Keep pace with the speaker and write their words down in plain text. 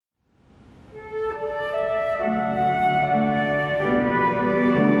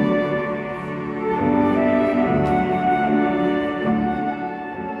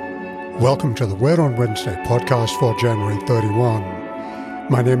Welcome to the Word on Wednesday podcast for January 31.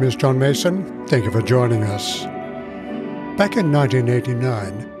 My name is John Mason. Thank you for joining us. Back in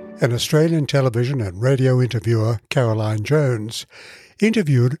 1989, an Australian television and radio interviewer, Caroline Jones,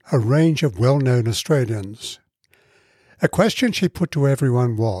 interviewed a range of well-known Australians. A question she put to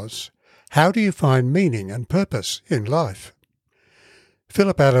everyone was, how do you find meaning and purpose in life?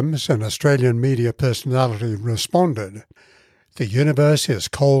 Phillip Adams, an Australian media personality, responded, "The universe is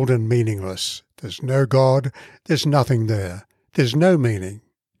cold and meaningless. There's no God, there's nothing there. There's no meaning.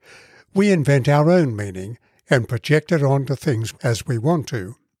 We invent our own meaning and project it onto things as we want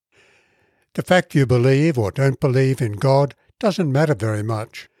to. The fact you believe or don't believe in God doesn't matter very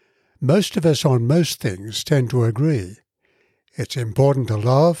much. Most of us on most things tend to agree. It's important to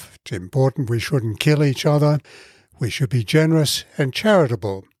love, it's important we shouldn't kill each other, we should be generous and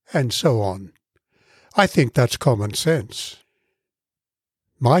charitable, and so on. I think that's common sense."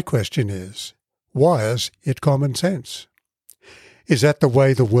 My question is, why is it common sense? Is that the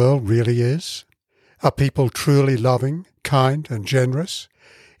way the world really is? Are people truly loving, kind, and generous?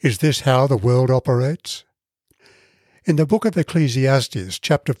 Is this how the world operates? In the Book of Ecclesiastes,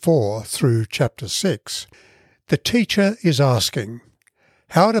 chapter 4 through chapter 6, the teacher is asking,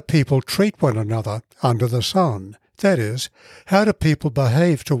 how do people treat one another under the sun? That is, how do people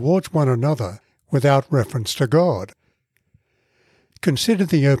behave towards one another without reference to God? Consider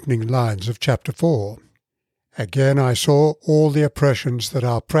the opening lines of chapter 4. "Again I saw all the oppressions that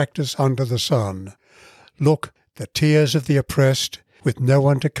are practiced under the sun. Look, the tears of the oppressed, with no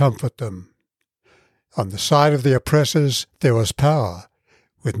one to comfort them. On the side of the oppressors there was power,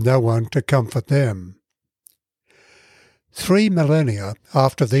 with no one to comfort them." 3 millennia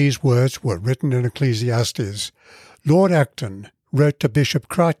after these words were written in Ecclesiastes, Lord Acton wrote to Bishop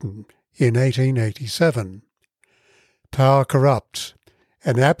Creighton in 1887, "Power corrupts,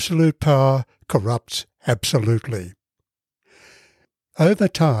 and absolute power corrupts absolutely." Over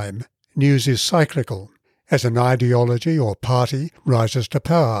time, news is cyclical, as an ideology or party rises to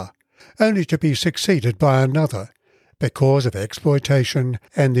power, only to be succeeded by another because of exploitation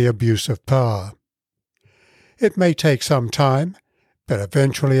and the abuse of power. It may take some time, but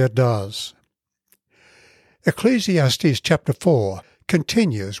eventually it does. Ecclesiastes chapter 4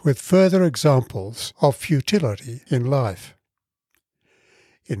 continues with further examples of futility in life.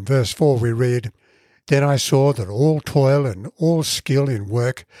 In verse 4 we read, "Then I saw that all toil and all skill in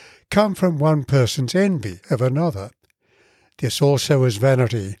work come from one person's envy of another. This also is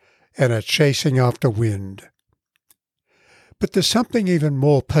vanity, and a chasing after wind." But there's something even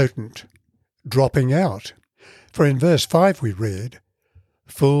more potent, dropping out. For in verse 5 we read,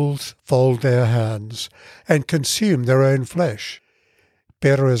 "Fools fold their hands and consume their own flesh.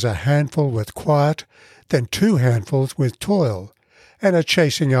 Better is a handful with quiet than 2 handfuls with toil and a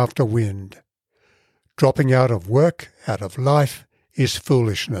chasing after wind." Dropping out of work, out of life, is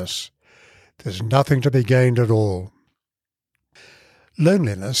foolishness. There's nothing to be gained at all.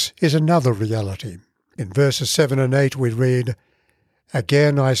 Loneliness is another reality. In verses 7 and 8 we read,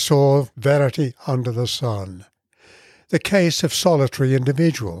 "Again I saw vanity under the sun." The case of solitary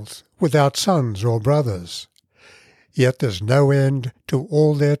individuals, without sons or brothers. Yet there's no end to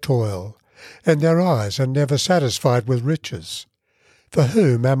all their toil, and their eyes are never satisfied with riches. "For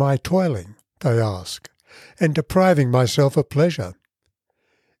whom am I toiling?" they ask, "and depriving myself of pleasure?"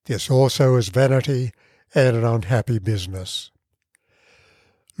 This also is vanity and an unhappy business.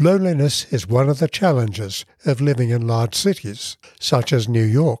 Loneliness is one of the challenges of living in large cities, such as New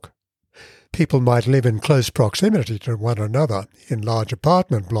York. People might live in close proximity to one another in large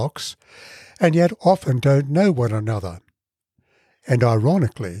apartment blocks, and yet often don't know one another. And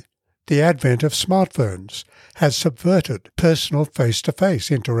ironically, the advent of smartphones has subverted personal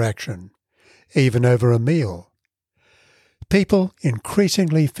face-to-face interaction, even over a meal. People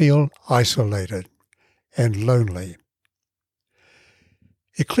increasingly feel isolated and lonely.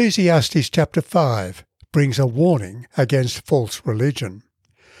 Ecclesiastes chapter 5 brings a warning against false religion.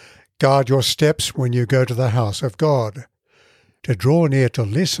 Guard your steps when you go to the house of God. To draw near to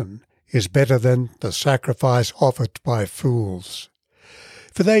listen is better than the sacrifice offered by fools,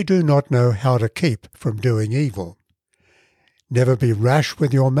 for they do not know how to keep from doing evil. Never be rash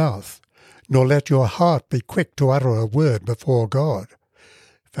with your mouth, nor let your heart be quick to utter a word before God,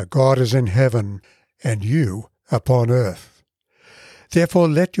 for God is in heaven, and you upon earth. Therefore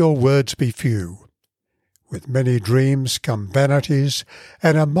let your words be few. With many dreams come vanities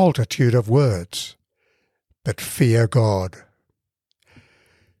and a multitude of words. But fear God.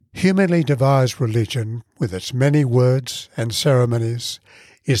 Humanly devised religion, with its many words and ceremonies,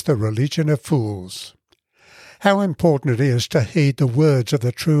 is the religion of fools. how important it is to heed the words of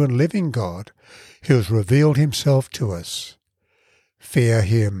the true and living God who has revealed himself to us. Fear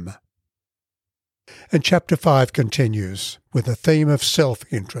him. And chapter 5 continues with the theme of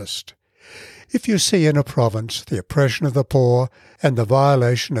self-interest. If you see in a province the oppression of the poor and the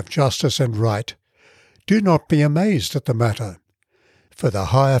violation of justice and right, do not be amazed at the matter, for the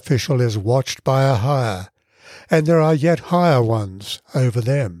high official is watched by a higher, and there are yet higher ones over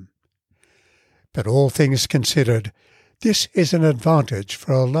them. But all things considered, this is an advantage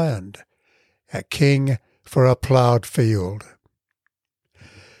for a land, a king for a ploughed field.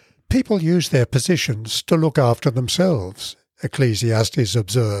 People use their positions to look after themselves, Ecclesiastes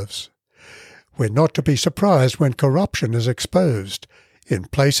observes. We're not to be surprised when corruption is exposed in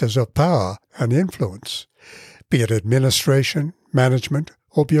places of power and influence, be it administration, management,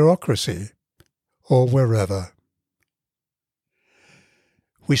 or bureaucracy, or wherever.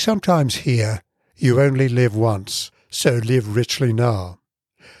 We sometimes hear, "You only live once, so live richly now."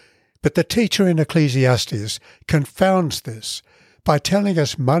 But the teacher in Ecclesiastes confounds this by telling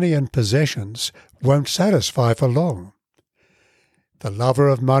us money and possessions won't satisfy for long. The lover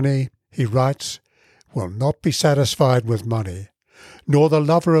of money, he writes, will not be satisfied with money, nor the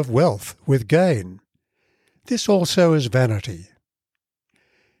lover of wealth with gain. This also is vanity.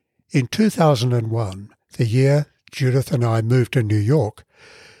 In 2001, the year Judith and I moved to New York,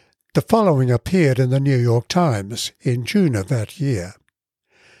 the following appeared in the New York Times in June of that year.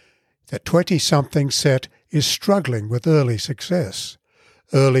 The 20-something set is struggling with early success,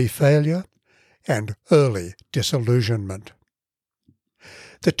 early failure, and early disillusionment.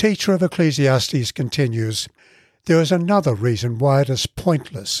 The teacher of Ecclesiastes continues, there is another reason why it is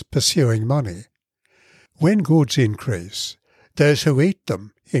pointless pursuing money. When goods increase, those who eat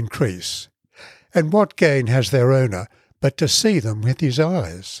them increase. And what gain has their owner but to see them with his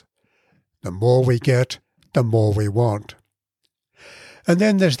eyes? The more we get, the more we want. And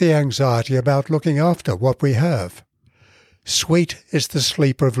then there's the anxiety about looking after what we have. Sweet is the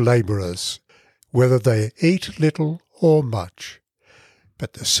sleep of labourers, whether they eat little or much.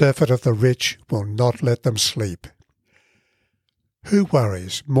 But the surfeit of the rich will not let them sleep. Who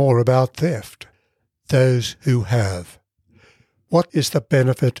worries more about theft? Those who have. What is the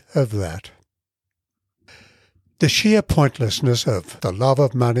benefit of that? The sheer pointlessness of the love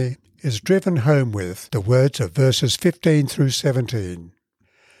of money is driven home with the words of verses 15 through 17.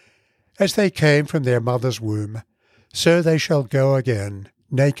 As they came from their mother's womb, so they shall go again,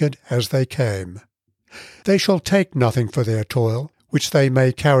 naked as they came. They shall take nothing for their toil, which they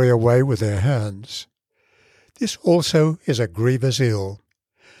may carry away with their hands. This also is a grievous ill.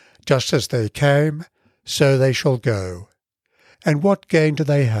 Just as they came, so they shall go. And what gain do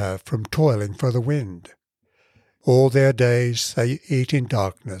they have from toiling for the wind? All their days they eat in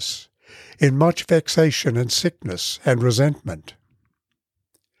darkness, in much vexation and sickness and resentment.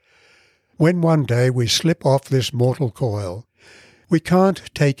 When one day we slip off this mortal coil, we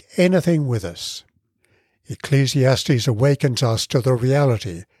can't take anything with us. Ecclesiastes awakens us to the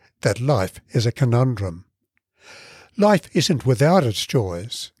reality that life is a conundrum. Life isn't without its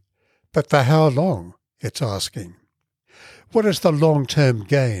joys, but for how long, it's asking. What is the long-term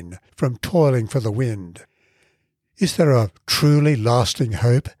gain from toiling for the wind? Is there a truly lasting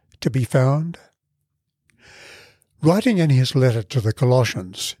hope to be found? Writing in his letter to the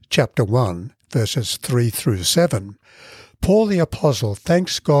Colossians, chapter 1, verses 3 through 7, Paul the Apostle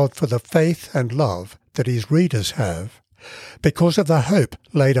thanks God for the faith and love that his readers have, because of the hope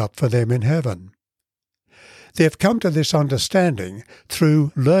laid up for them in heaven. They have come to this understanding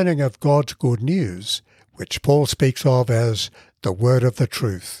through learning of God's good news, which Paul speaks of as the word of the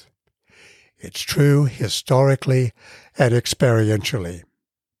truth. It's true historically and experientially.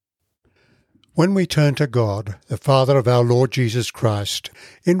 When we turn to God, the Father of our Lord Jesus Christ,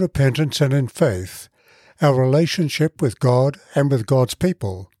 in repentance and in faith, our relationship with God and with God's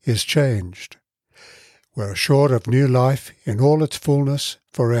people is changed. We're assured of new life in all its fullness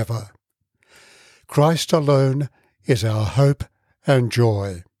forever. Christ alone is our hope and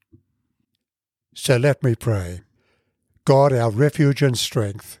joy. So let me pray. God, our refuge and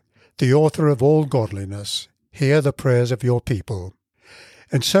strength, the author of all godliness, hear the prayers of your people,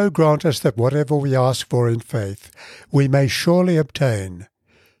 and so grant us that whatever we ask for in faith, we may surely obtain,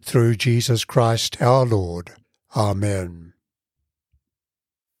 through Jesus Christ our Lord. Amen.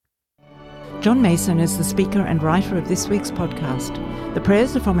 John Mason is the speaker and writer of this week's podcast. The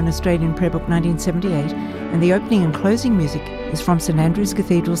prayers are from an Australian prayer book 1978, and the opening and closing music is from St Andrew's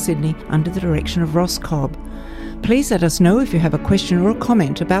Cathedral, Sydney, under the direction of Ross Cobb. Please let us know if you have a question or a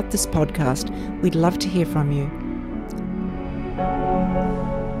comment about this podcast. We'd love to hear from you.